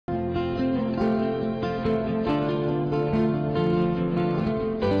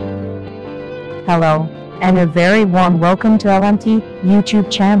Hello, and a very warm welcome to LMT YouTube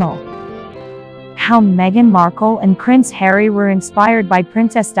channel. How Meghan Markle and Prince Harry were inspired by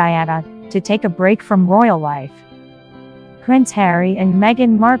Princess Diana to take a break from royal life. Prince Harry and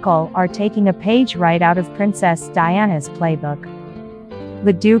Meghan Markle are taking a page right out of Princess Diana's playbook.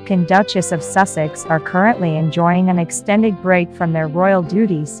 The Duke and Duchess of Sussex are currently enjoying an extended break from their royal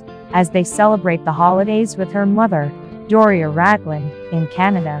duties as they celebrate the holidays with her mother, Doria Ragland, in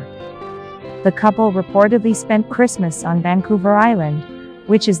Canada. The couple reportedly spent Christmas on Vancouver Island,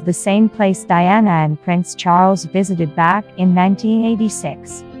 which is the same place Diana and Prince Charles visited back in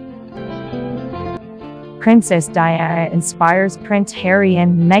 1986. Princess Diana inspires Prince Harry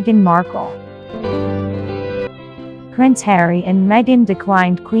and Meghan Markle. Prince Harry and Meghan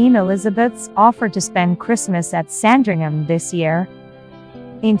declined Queen Elizabeth's offer to spend Christmas at Sandringham this year.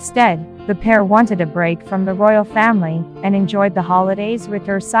 Instead, the pair wanted a break from the royal family and enjoyed the holidays with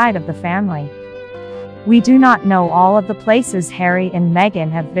her side of the family. We do not know all of the places Harry and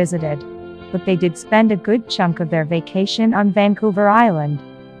Meghan have visited, but they did spend a good chunk of their vacation on Vancouver Island.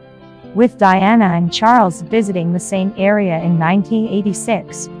 With Diana and Charles visiting the same area in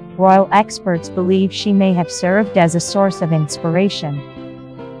 1986, royal experts believe she may have served as a source of inspiration.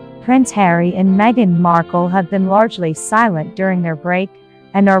 Prince Harry and Meghan Markle have been largely silent during their break,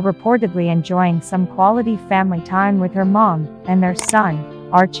 and are reportedly enjoying some quality family time with her mom and their son,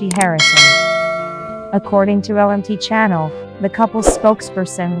 Archie Harrison. According to LMT Channel, the couple's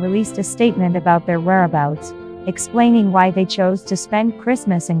spokesperson released a statement about their whereabouts, explaining why they chose to spend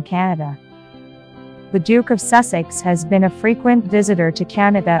Christmas in Canada. The Duke of Sussex has been a frequent visitor to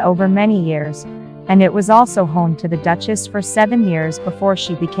Canada over many years, and it was also home to the Duchess for 7 years before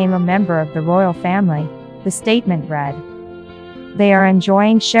she became a member of the royal family, the statement read. They are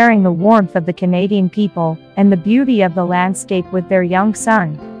enjoying sharing the warmth of the Canadian people and the beauty of the landscape with their young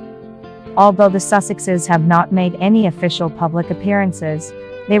son. Although the Sussexes have not made any official public appearances,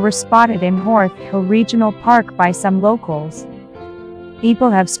 they were spotted in Horth Hill Regional Park by some locals. People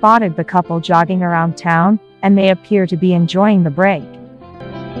have spotted the couple jogging around town, and they appear to be enjoying the break.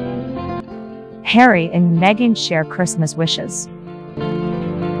 Harry and Meghan share Christmas wishes.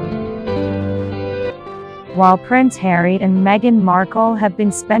 While Prince Harry and Meghan Markle have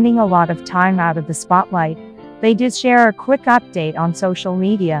been spending a lot of time out of the spotlight, they did share a quick update on social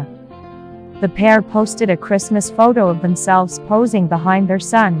media. The pair posted a Christmas photo of themselves posing behind their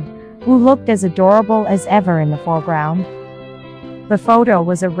son, who looked as adorable as ever in the foreground. The photo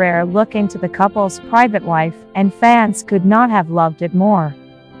was a rare look into the couple's private life, and fans could not have loved it more.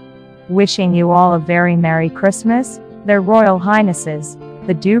 Wishing you all a very Merry Christmas, Their Royal Highnesses,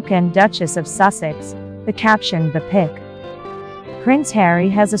 the Duke and Duchess of Sussex, the caption the pic. Prince Harry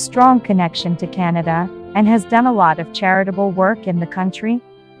has a strong connection to Canada, and has done a lot of charitable work in the country.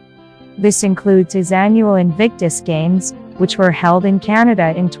 This includes his annual Invictus Games, which were held in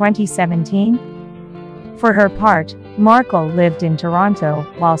Canada in 2017. For her part, Markle lived in Toronto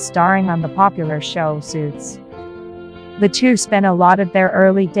while starring on the popular show Suits. The two spent a lot of their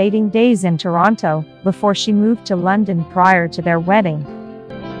early dating days in Toronto, before she moved to London prior to their wedding.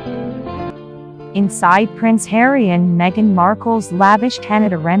 Inside Prince Harry and Meghan Markle's lavish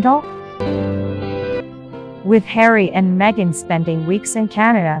Canada rental? With Harry and Meghan spending weeks in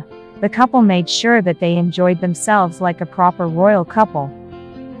Canada, the couple made sure that they enjoyed themselves like a proper royal couple.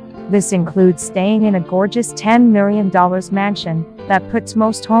 This includes staying in a gorgeous $10 million mansion that puts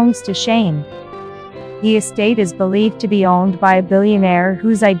most homes to shame. The estate is believed to be owned by a billionaire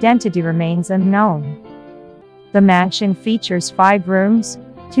whose identity remains unknown. The mansion features 5 rooms,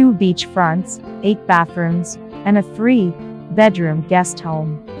 2 beach fronts, 8 bathrooms, and a 3-bedroom guest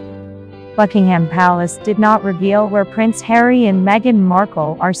home. Buckingham Palace did not reveal where Prince Harry and Meghan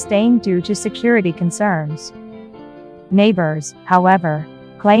Markle are staying due to security concerns. Neighbors, however,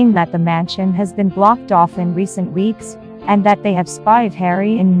 claim that the mansion has been blocked off in recent weeks, and that they have spied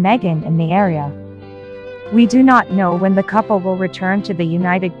Harry and Meghan in the area. We do not know when the couple will return to the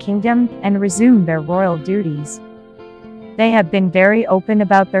United Kingdom and resume their royal duties. They have been very open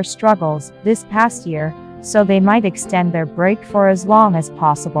about their struggles this past year, so they might extend their break for as long as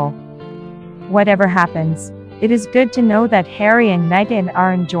possible. Whatever happens, it is good to know that Harry and Meghan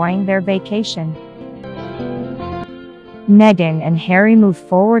are enjoying their vacation. Meghan and Harry move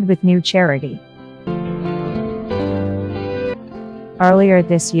forward with new charity. Earlier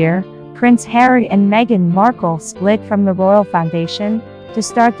this year, Prince Harry and Meghan Markle split from the Royal Foundation to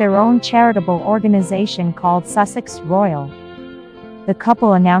start their own charitable organization called Sussex Royal. The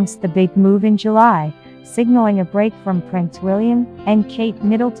couple announced the big move in July, signaling a break from Prince William and Kate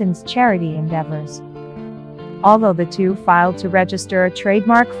Middleton's charity endeavors. Although the two filed to register a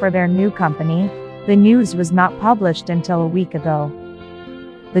trademark for their new company, The news was not published until a week ago.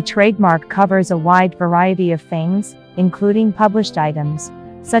 The trademark covers a wide variety of things, including published items,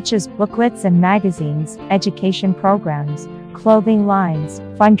 such as booklets and magazines, education programs, clothing lines,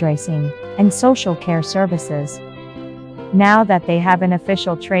 fundraising, and social care services. Now that they have an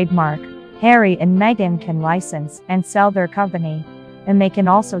official trademark, Harry and Meghan can license and sell their company, and they can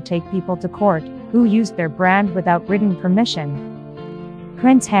also take people to court who used their brand without written permission.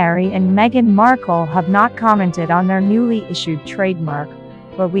 Prince Harry and Meghan Markle have not commented on their newly issued trademark,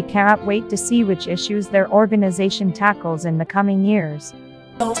 but we cannot wait to see which issues their organization tackles in the coming years.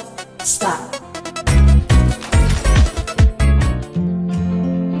 Don't stop.